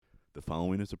The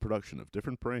following is a production of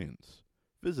Different Brains.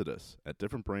 Visit us at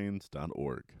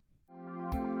differentbrains.org.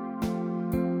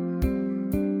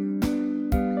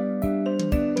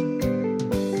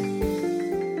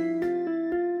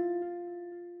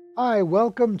 Hi,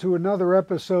 welcome to another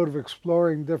episode of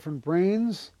Exploring Different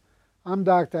Brains. I'm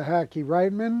Dr. Hackie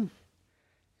Reitman,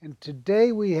 and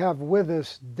today we have with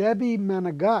us Debbie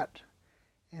Manigat.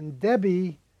 And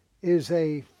Debbie is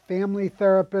a family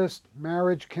therapist,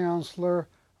 marriage counselor,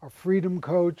 a freedom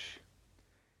coach,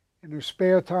 in her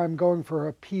spare time going for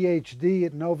her PhD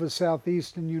at Nova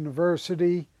Southeastern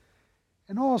University,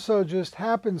 and also just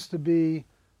happens to be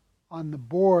on the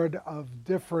board of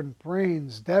Different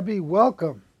Brains. Debbie,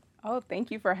 welcome. Oh,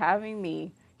 thank you for having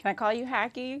me. Can I call you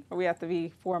Hackie, or we have to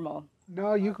be formal?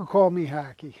 No, you can call me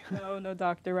Hackie. No,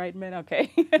 Dr. Reitman.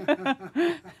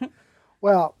 Okay.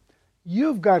 Well,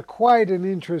 you've got quite an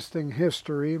interesting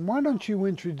history, and why don't you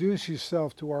introduce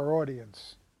yourself to our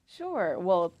audience? Sure.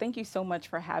 Well, thank you so much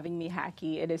for having me,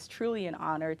 Hackie. It is truly an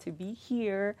honor to be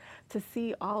here to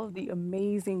see all of the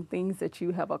amazing things that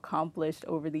you have accomplished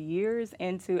over the years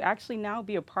and to actually now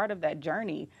be a part of that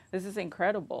journey. This is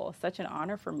incredible. Such an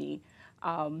honor for me.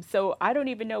 So I don't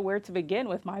even know where to begin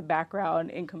with my background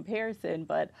in comparison,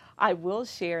 but I will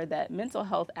share that mental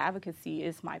health advocacy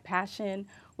is my passion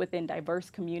within diverse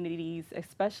communities,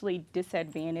 especially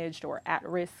disadvantaged or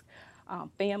at-risk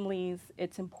families.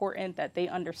 It's important that they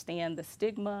understand the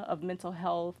stigma of mental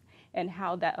health and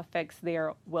how that affects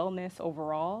their wellness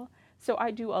overall. So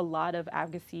I do a lot of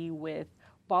advocacy with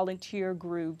volunteer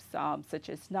groups such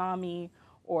as NAMI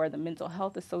or the Mental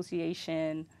Health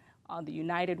Association, the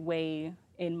United Way.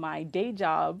 In my day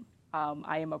job,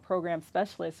 I am a program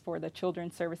specialist for the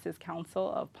Children's Services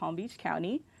Council of Palm Beach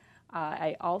County.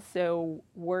 I also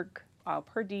work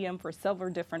per diem for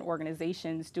several different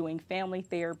organizations doing family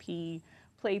therapy,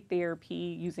 play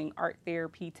therapy, using art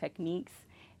therapy techniques.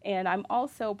 And I'm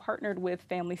also partnered with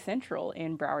Family Central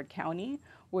in Broward County,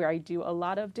 where I do a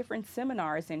lot of different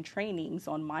seminars and trainings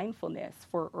on mindfulness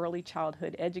for early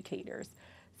childhood educators.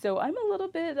 So I'm a little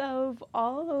bit of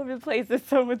all over the place, as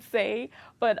some would say,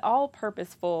 but all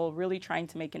purposeful, really trying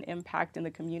to make an impact in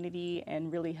the community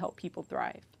and really help people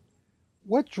thrive.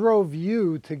 What drove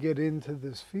you to get into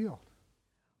this field?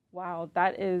 Wow,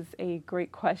 that is a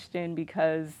great question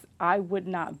because I would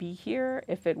not be here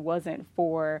if it wasn't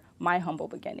for my humble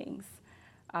beginnings.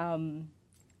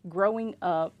 Growing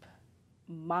up,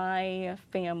 my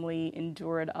family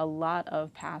endured a lot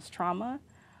of past trauma,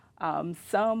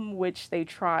 some which they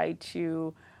tried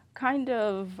to kind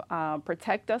of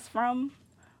protect us from.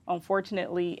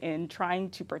 Unfortunately, in trying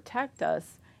to protect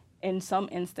us, in some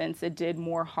instance, it did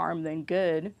more harm than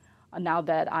good. Now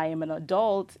that I am an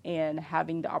adult and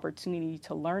having the opportunity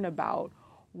to learn about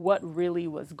what really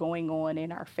was going on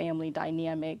in our family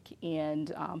dynamic,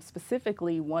 and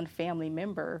specifically one family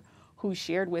member who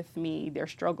shared with me their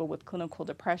struggle with clinical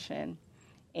depression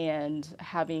and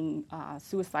having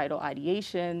suicidal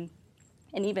ideation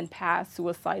and even past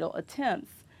suicidal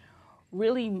attempts,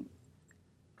 really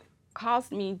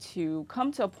caused me to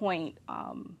come to a point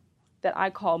that I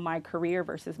call my career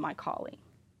versus my calling.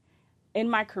 In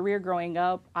my career growing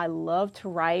up, I loved to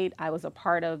write. I was a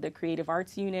part of the creative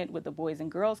arts unit with the Boys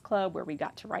and Girls Club where we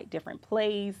got to write different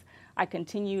plays. I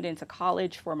continued into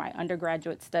college for my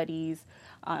undergraduate studies,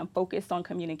 focused on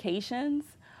communications.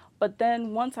 But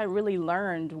then once I really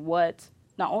learned what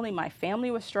not only my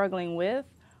family was struggling with,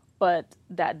 but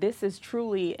that this is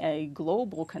truly a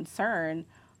global concern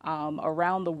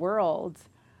around the world,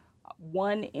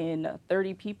 1 in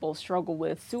 30 people struggle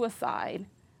with suicide.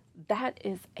 That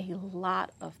is a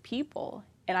lot of people.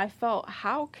 And I felt,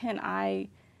 how can I,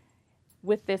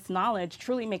 with this knowledge,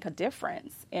 truly make a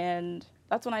difference? And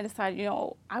that's when I decided,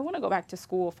 I want to go back to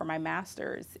school for my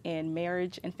master's in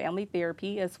marriage and family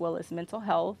therapy, as well as mental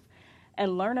health,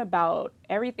 and learn about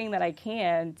everything that I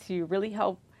can to really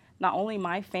help not only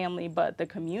my family, but the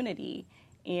community.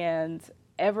 And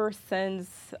ever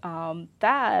since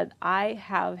that, I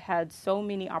have had so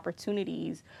many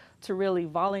opportunities to really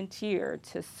volunteer,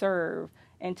 to serve,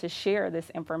 and to share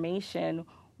this information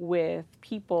with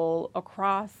people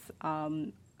across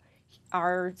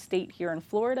our state here in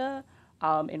Florida,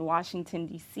 in Washington,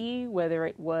 D.C., whether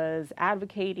it was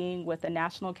advocating with the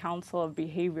National Council of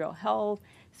Behavioral Health,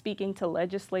 speaking to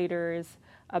legislators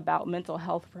about mental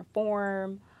health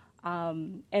reform.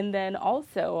 And then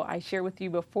also, I shared with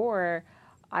you before,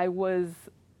 I was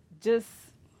just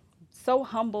so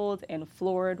humbled and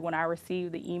floored when I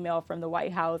received the email from the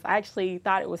White House. I actually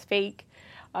thought it was fake.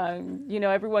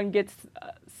 Everyone gets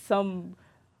some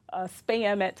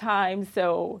spam at times,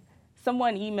 so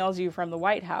someone emails you from the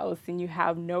White House and you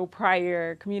have no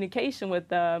prior communication with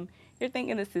them, you're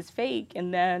thinking this is fake.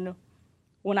 And then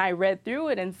when I read through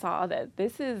it and saw that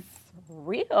this is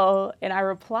real, and I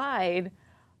replied,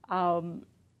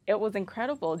 it was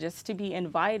incredible just to be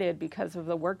invited because of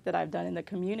the work that I've done in the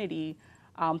community,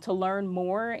 to learn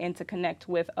more and to connect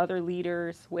with other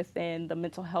leaders within the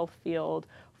mental health field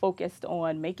focused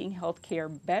on making healthcare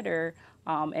better.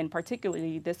 And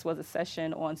particularly, this was a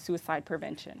session on suicide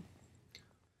prevention.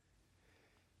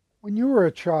 When you were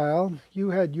a child,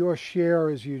 you had your share,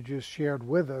 as you just shared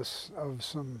with us, of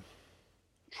some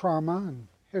trauma and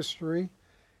history.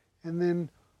 And then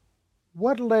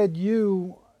what led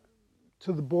you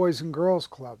to the Boys and Girls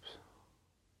Clubs?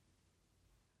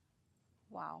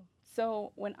 Wow.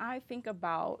 So when I think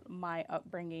about my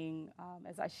upbringing,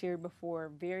 as I shared before,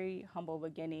 very humble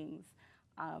beginnings,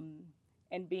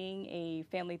 and being a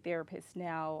family therapist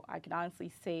now, I can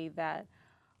honestly say that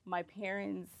my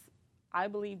parents, I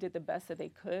believe, did the best that they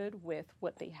could with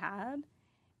what they had.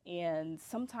 And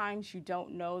sometimes you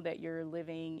don't know that you're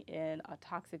living in a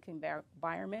toxic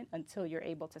environment until you're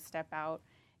able to step out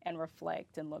and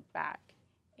reflect and look back.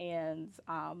 And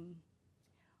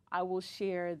I will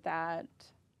share that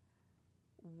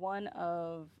one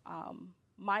of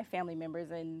my family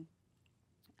members, and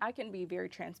I can be very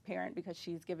transparent because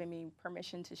she's given me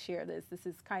permission to share this. This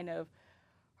is kind of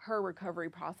her recovery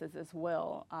process as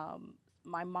well.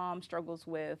 My mom struggles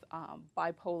with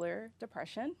bipolar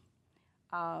depression,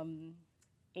 and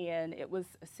it was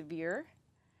severe.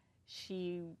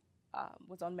 She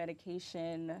was on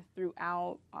medication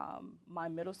throughout my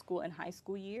middle school and high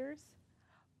school years,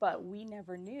 but we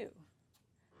never knew.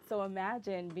 So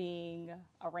imagine being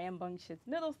a rambunctious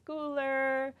middle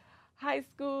schooler, high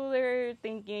schooler,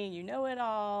 thinking you know it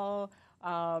all.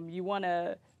 You want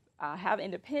to have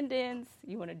independence,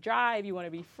 you want to drive, you want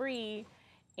to be free.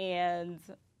 And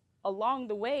along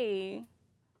the way,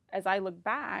 as I look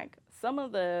back, some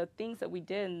of the things that we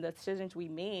did and the decisions we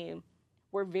made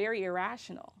were very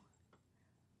irrational.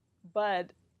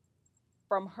 But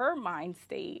from her mind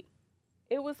state,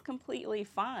 it was completely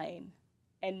fine.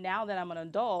 And now that I'm an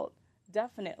adult,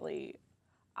 definitely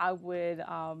I would,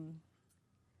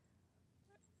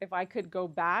 if I could go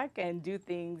back and do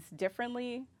things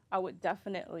differently, I would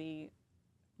definitely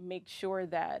make sure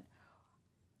that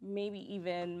maybe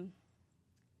even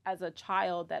as a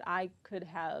child that I could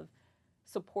have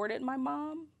supported my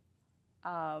mom,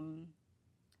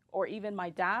 or even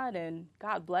my dad, and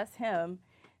God bless him.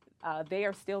 They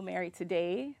are still married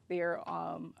today. They're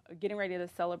getting ready to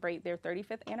celebrate their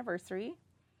 35th anniversary.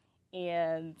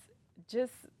 And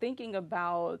just thinking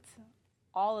about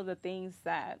all of the things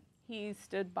that he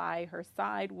stood by her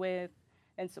side with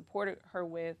and supported her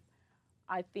with,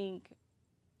 I think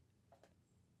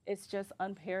it's just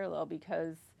unparalleled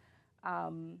because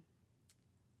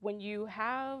when you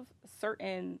have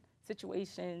certain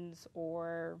situations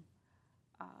or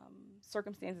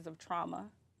circumstances of trauma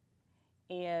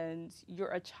and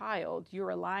you're a child, you're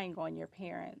relying on your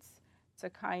parents to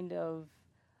kind of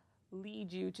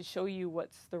lead you, to show you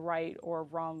what's the right or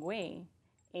wrong way.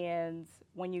 And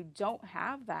when you don't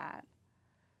have that,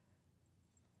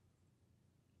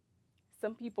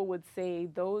 some people would say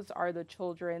those are the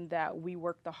children that we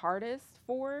work the hardest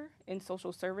for in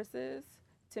social services,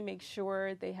 to make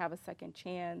sure they have a second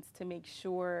chance, to make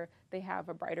sure they have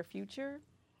a brighter future.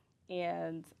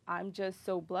 And I'm just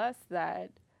so blessed that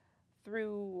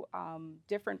through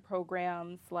different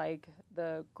programs like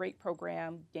the great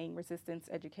program, Gang Resistance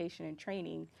Education and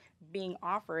Training, being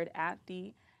offered at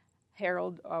the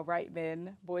Harold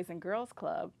Reitman Boys and Girls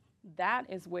Club, that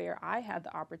is where I had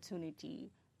the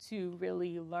opportunity to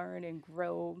really learn and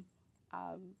grow,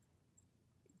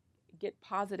 get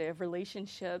positive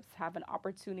relationships, have an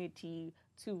opportunity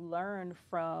to learn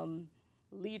from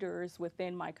leaders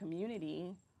within my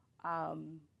community,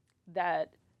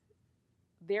 that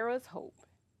there is hope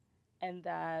and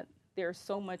that there's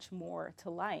so much more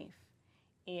to life.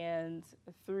 And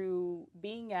through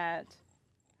being at,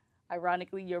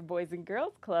 ironically, your Boys and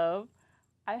Girls Club,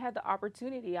 I had the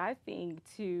opportunity, I think,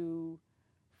 to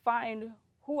find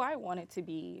who I wanted to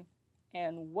be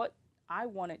and what I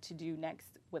wanted to do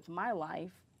next with my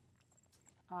life.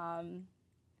 And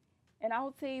I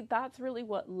would say that's really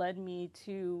what led me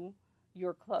to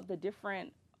your club, the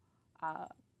different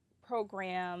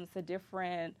programs, the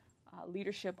different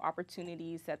leadership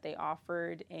opportunities that they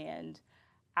offered. And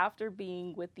after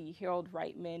being with the Harold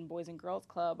Reitman Boys and Girls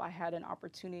Club, I had an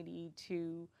opportunity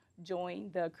to join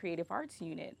the Creative Arts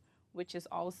Unit, which is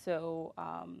also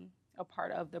a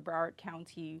part of the Broward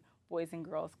County Boys and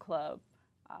Girls Club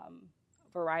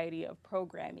variety of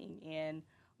programming. And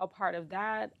a part of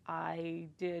that, I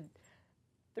did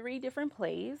 3 different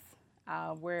plays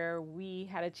where we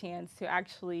had a chance to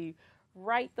actually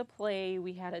write the play.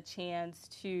 We had a chance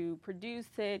to produce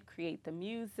it, create the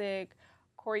music,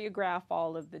 choreograph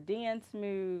all of the dance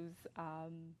moves.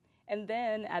 And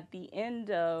then at the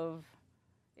end of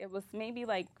it was maybe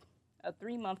like a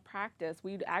 3 month practice,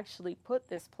 we'd actually put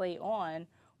this play on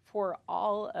for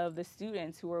all of the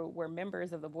students who were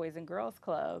members of the Boys and Girls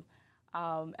Club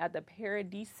at the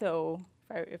Paradiso,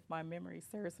 if my memory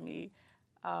serves me,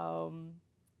 um,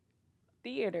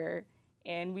 theater.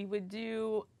 And we would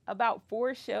do about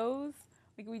 4 shows.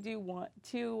 Like we do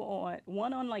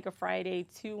one on like a Friday,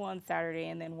 2 on Saturday,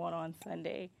 and then 1 on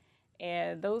Sunday.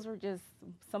 And those were just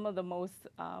some of the most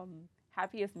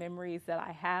happiest memories that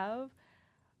I have.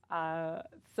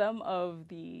 Some of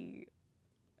the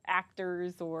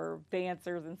actors or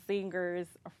dancers and singers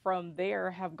from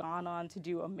there have gone on to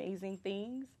do amazing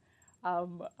things.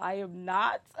 I am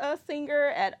not a singer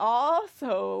at all,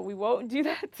 so we won't do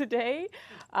that today.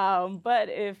 But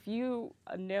if you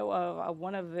know of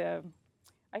one of the,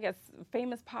 I guess,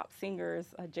 famous pop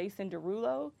singers, Jason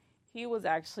Derulo, he was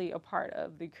actually a part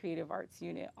of the Creative Arts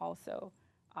Unit also.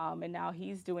 And now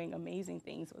he's doing amazing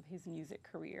things with his music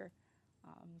career.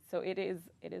 So it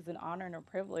is an honor and a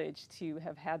privilege to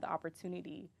have had the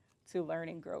opportunity to learn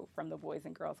and grow from the Boys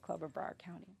and Girls Club of Broward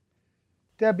County.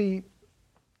 Debbie,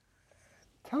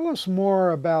 tell us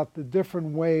more about the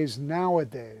different ways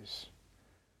nowadays,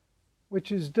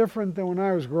 which is different than when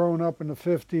I was growing up in the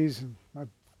 50s and my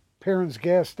parents'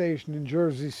 gas station in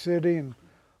Jersey City and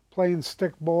playing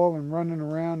stickball and running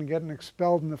around and getting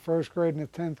expelled in the 1st grade and the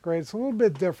 10th grade. It's a little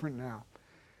bit different now.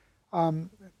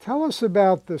 Tell us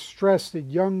about the stress that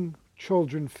young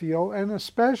children feel, and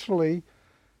especially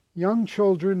young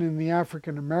children in the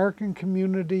African American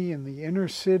community, in the inner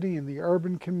city, in the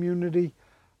urban community,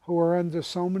 who are under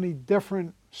so many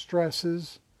different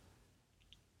stresses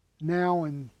now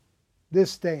in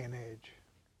this day and age.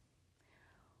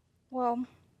 Well,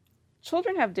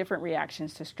 children have different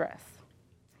reactions to stress.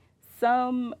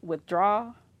 Some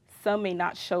withdraw, some may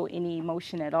not show any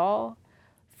emotion at all.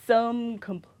 Some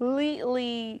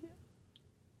completely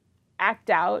act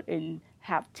out and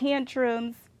have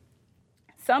tantrums.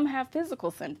 Some have physical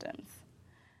symptoms.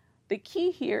 The key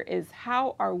here is,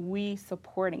 how are we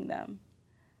supporting them?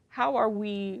 How are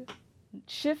we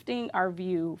shifting our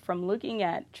view from looking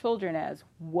at children as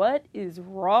what is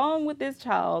wrong with this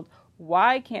child?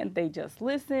 Why can't they just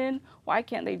listen? Why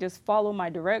can't they just follow my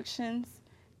directions?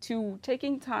 To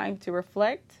taking time to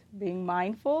reflect, being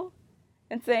mindful,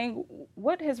 and saying,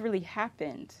 what has really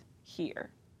happened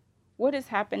here? What has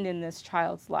happened in this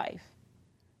child's life?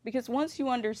 Because once you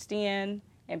understand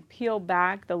and peel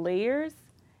back the layers,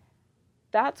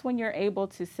 that's when you're able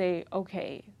to say,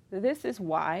 okay, this is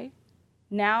why.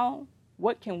 Now,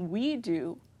 what can we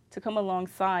do to come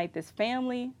alongside this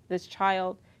family, this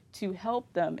child, to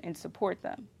help them and support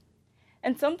them?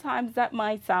 And sometimes that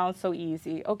might sound so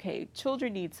easy. Okay,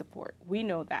 children need support. We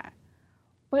know that.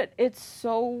 But it's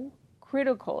so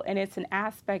critical, and it's an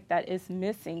aspect that is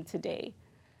missing today,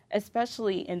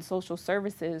 especially in social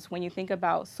services when you think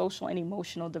about social and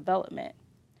emotional development.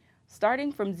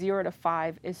 Starting from 0 to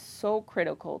 5 is so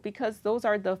critical because those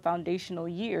are the foundational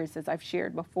years, as I've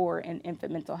shared before, in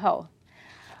infant mental health.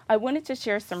 I wanted to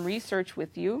share some research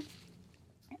with you,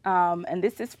 and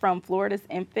this is from Florida's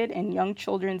Infant and Young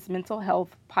Children's Mental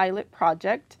Health Pilot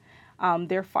Project,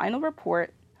 their final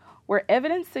report, where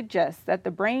evidence suggests that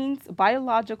the brain's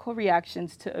biological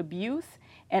reactions to abuse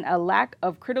and a lack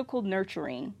of critical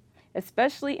nurturing,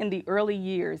 especially in the early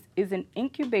years, is an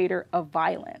incubator of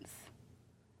violence.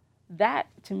 That,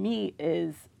 to me,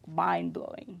 is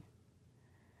mind-blowing.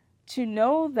 To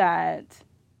know that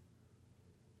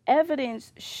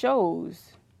evidence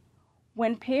shows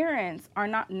when parents are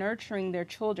not nurturing their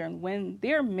children, when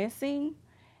they're missing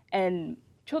and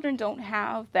children don't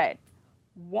have that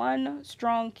one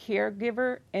strong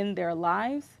caregiver in their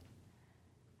lives,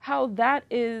 how that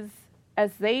is,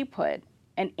 as they put,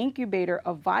 an incubator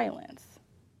of violence.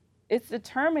 It's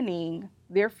determining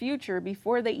their future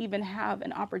before they even have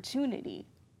an opportunity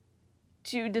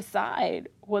to decide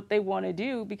what they want to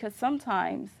do, because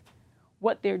sometimes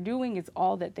what they're doing is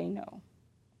all that they know.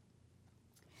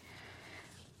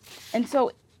 And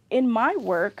so in my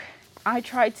work, I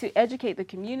try to educate the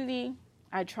community.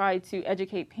 I try to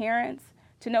educate parents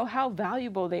to know how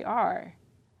valuable they are.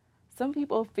 Some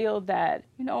people feel that,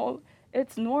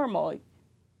 it's normal.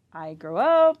 I grow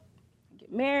up, I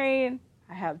get married,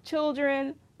 I have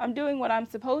children, I'm doing what I'm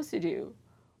supposed to do.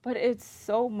 But it's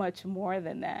so much more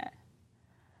than that.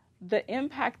 The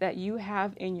impact that you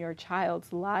have in your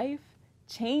child's life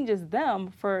changes them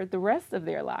for the rest of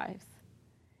their lives.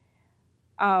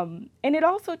 And it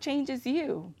also changes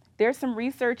you. There's some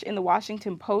research in the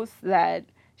Washington Post that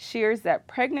shares that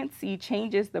pregnancy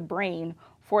changes the brain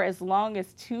for as long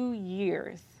as 2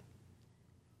 years.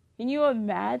 Can you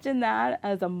imagine that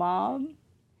as a mom?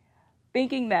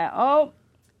 Thinking that, oh,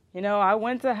 I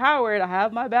went to Howard, I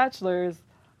have my bachelor's.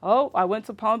 Oh, I went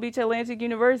to Palm Beach Atlantic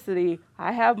University,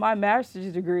 I have my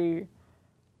master's degree.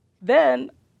 Then,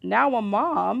 now I'm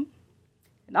mom,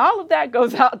 and all of that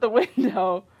goes out the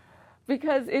window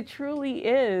because it truly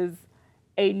is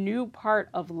a new part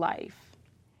of life.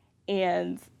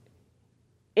 And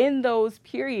in those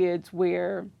periods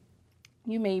where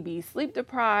you may be sleep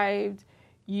deprived,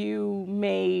 you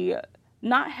may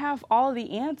not have all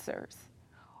the answers.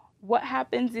 What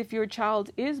happens if your child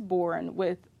is born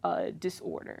with a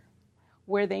disorder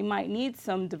where they might need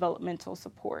some developmental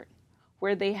support,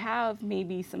 where they have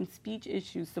maybe some speech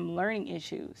issues, some learning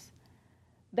issues?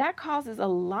 That causes a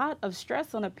lot of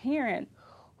stress on a parent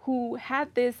who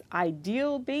had this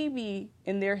ideal baby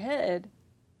in their head,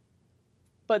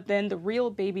 but then the real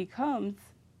baby comes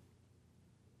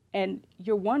and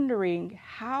you're wondering,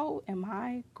 how am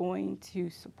I going to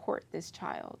support this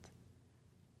child?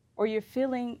 Or you're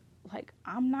feeling like,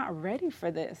 I'm not ready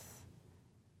for this.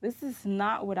 This is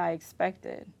not what I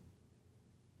expected.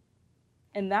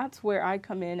 And that's where I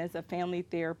come in as a family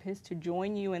therapist to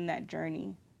join you in that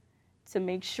journey, to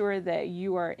make sure that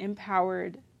you are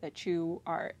empowered, that you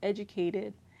are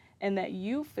educated, and that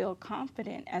you feel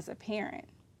confident as a parent,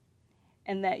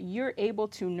 and that you're able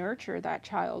to nurture that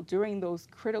child during those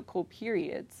critical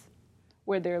periods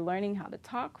where they're learning how to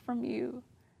talk from you,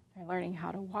 they're learning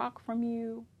how to walk from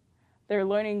you, they're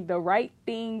learning the right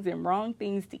things and wrong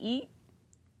things to eat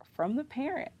from the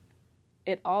parent.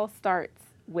 It all starts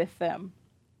with them.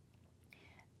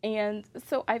 And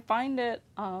so I find it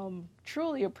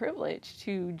truly a privilege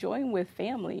to join with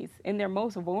families in their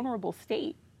most vulnerable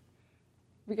state,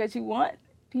 because you want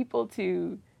people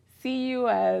to see you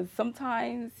as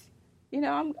sometimes,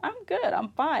 I'm good, I'm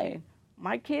fine,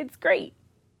 my kid's great.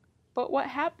 But what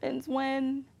happens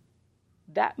when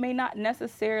that may not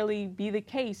necessarily be the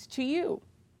case to you?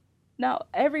 Now,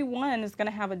 everyone is going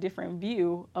to have a different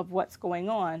view of what's going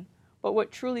on, but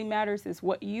what truly matters is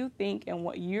what you think and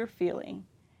what you're feeling.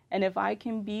 And if I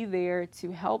can be there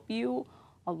to help you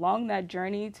along that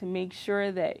journey to make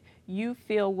sure that you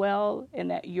feel well and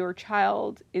that your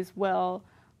child is well,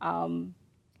 and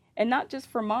not just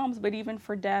for moms, but even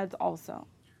for dads also.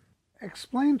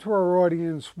 Explain to our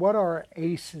audience, what are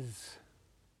ACEs?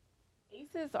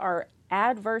 ACEs are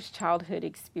adverse childhood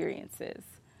experiences.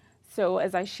 So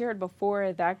as I shared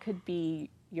before, that could be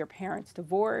your parents'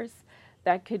 divorce,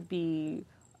 that could be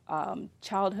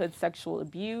childhood sexual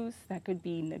abuse, that could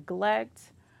be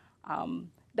neglect,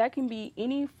 that can be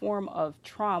any form of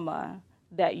trauma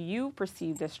that you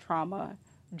perceived as trauma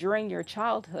during your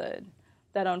childhood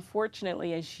that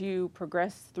unfortunately, as you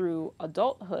progress through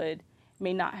adulthood,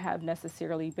 may not have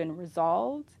necessarily been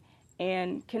resolved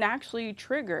and can actually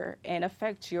trigger and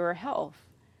affect your health.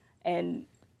 And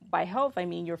by health, I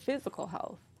mean your physical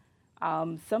health.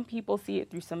 Some people see it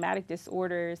through somatic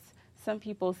disorders. Some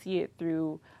people see it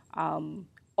through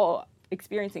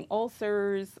experiencing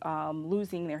ulcers,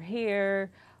 losing their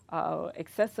hair,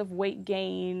 excessive weight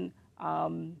gain,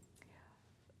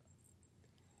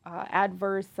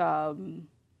 adverse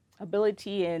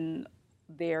ability in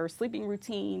their sleeping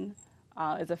routine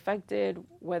is affected,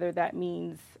 whether that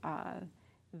means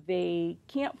they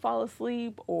can't fall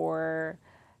asleep or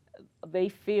they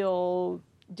feel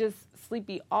just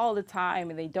sleepy all the time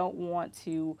and they don't want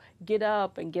to get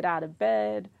up and get out of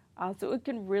bed. So it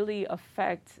can really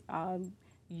affect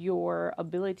your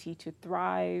ability to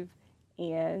thrive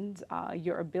and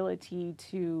your ability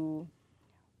to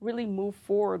really move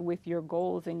forward with your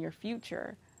goals and your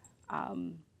future.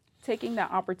 Taking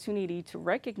that opportunity to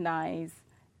recognize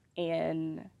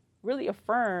and really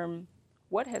affirm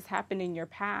what has happened in your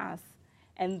past,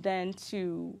 and then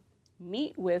to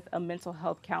meet with a mental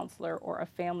health counselor or a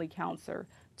family counselor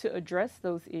to address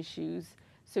those issues,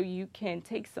 so you can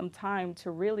take some time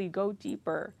to really go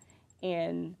deeper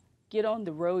and get on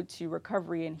the road to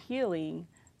recovery and healing.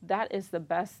 That is the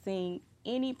best thing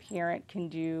any parent can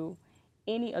do,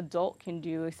 any adult can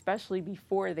do, especially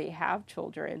before they have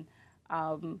children,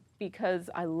 because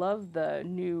I love the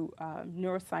new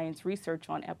neuroscience research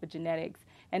on epigenetics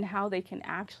and how they can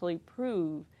actually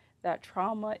prove that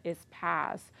trauma is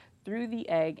passed through the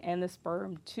egg and the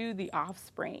sperm to the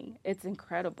offspring. It's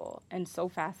incredible and so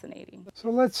fascinating. So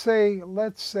let's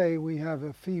say we have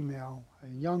a female, a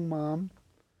young mom,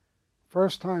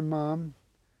 first-time mom,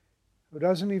 who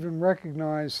doesn't even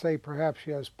recognize, say, perhaps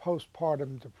she has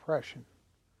postpartum depression.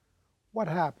 What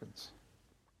happens?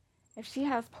 If she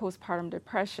has postpartum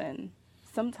depression,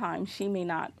 sometimes she may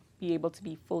not be able to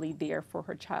be fully there for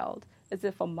her child, as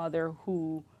if a mother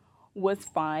who was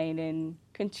fine and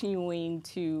continuing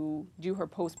to do her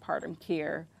postpartum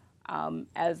care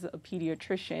as a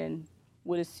pediatrician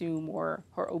would assume, or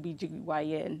her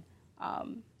OBGYN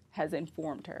has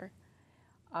informed her.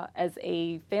 As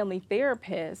a family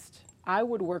therapist, I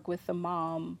would work with the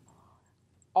mom,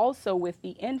 also with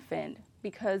the infant,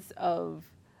 because of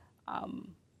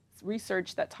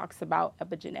research that talks about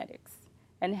epigenetics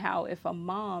and how if a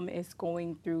mom is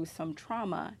going through some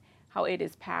trauma, how it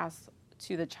is passed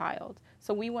to the child.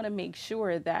 So we want to make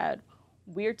sure that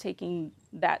we're taking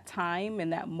that time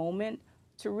and that moment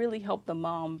to really help the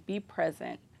mom be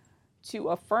present, to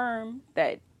affirm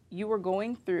that you were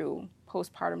going through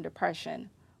postpartum depression,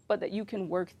 but that you can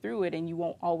work through it and you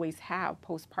won't always have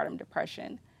postpartum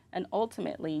depression. And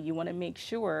ultimately, you want to make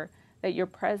sure that you're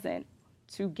present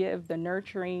to give the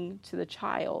nurturing to the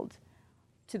child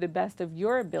to the best of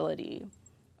your ability,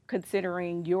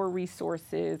 considering your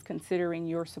resources, considering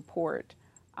your support,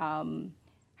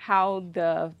 how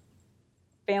the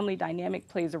family dynamic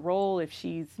plays a role, if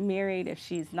she's married, if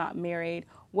she's not married,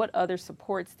 what other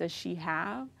supports does she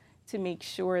have to make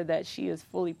sure that she is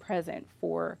fully present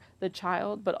for the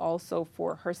child, but also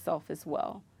for herself as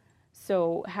well.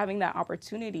 So having that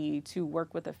opportunity to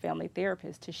work with a family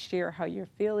therapist to share how you're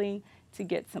feeling, to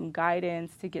get some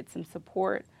guidance, to get some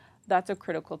support, that's a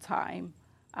critical time.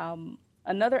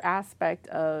 Another aspect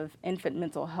of infant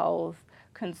mental health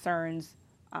concerns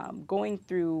going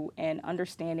through and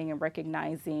understanding and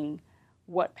recognizing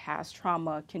what past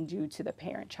trauma can do to the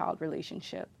parent-child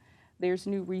relationship. There's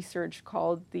new research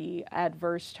called the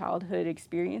Adverse Childhood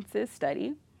Experiences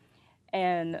Study,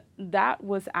 and that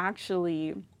was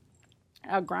actually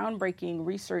a groundbreaking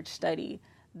research study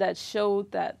that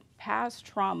showed that past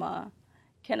trauma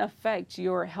can affect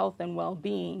your health and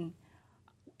well-being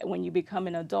when you become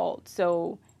an adult.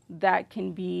 So that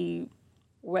can be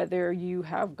whether your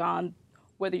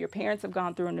parents have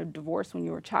gone through a divorce when you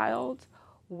were a child,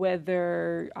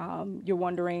 whether you're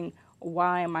wondering,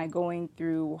 why am I going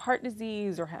through heart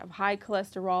disease or have high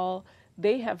cholesterol?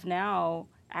 They have now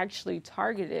actually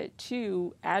targeted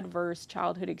to adverse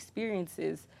childhood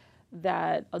experiences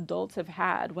that adults have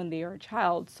had when they were a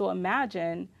child. So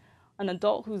imagine an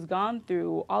adult who's gone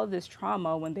through all of this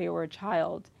trauma when they were a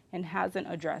child and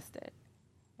hasn't addressed it.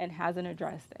 And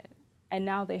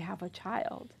now they have a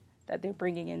child that they're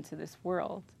bringing into this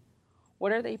world.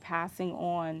 What are they passing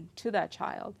on to that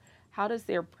child? How does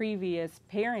their previous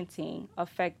parenting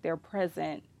affect their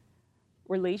present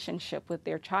relationship with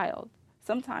their child?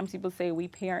 Sometimes people say we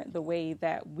parent the way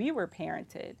that we were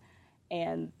parented,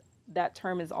 and that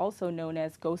term is also known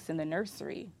as ghosts in the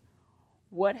nursery.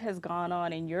 What has gone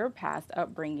on in your past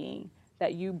upbringing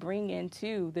that you bring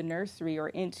into the nursery or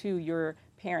into your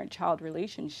parent-child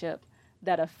relationship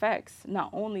that affects not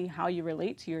only how you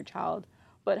relate to your child,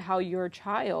 but how your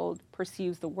child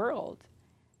perceives the world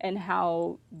and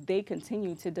how they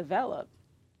continue to develop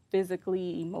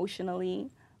physically,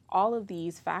 emotionally? All of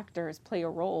these factors play a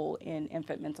role in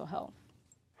infant mental health.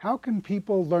 How can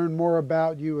people learn more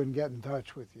about you and get in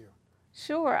touch with you?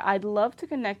 Sure, I'd love to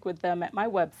connect with them at my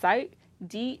website,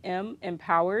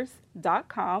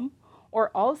 dmempowers.com,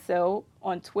 or also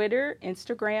on Twitter,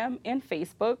 Instagram, and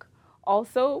Facebook.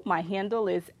 Also, my handle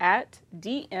is at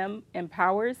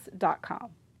dmempowers.com.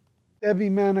 Debbie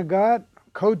Manigat,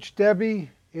 Coach Debbie,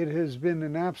 it has been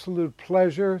an absolute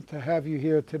pleasure to have you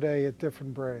here today at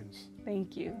Different Brains.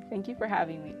 Thank you. Thank you for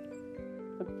having me.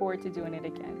 Look forward to doing it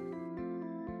again.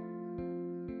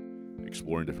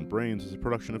 Exploring Different Brains is a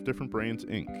production of Different Brains,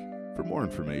 Inc. For more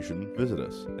information, visit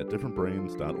us at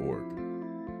differentbrains.org.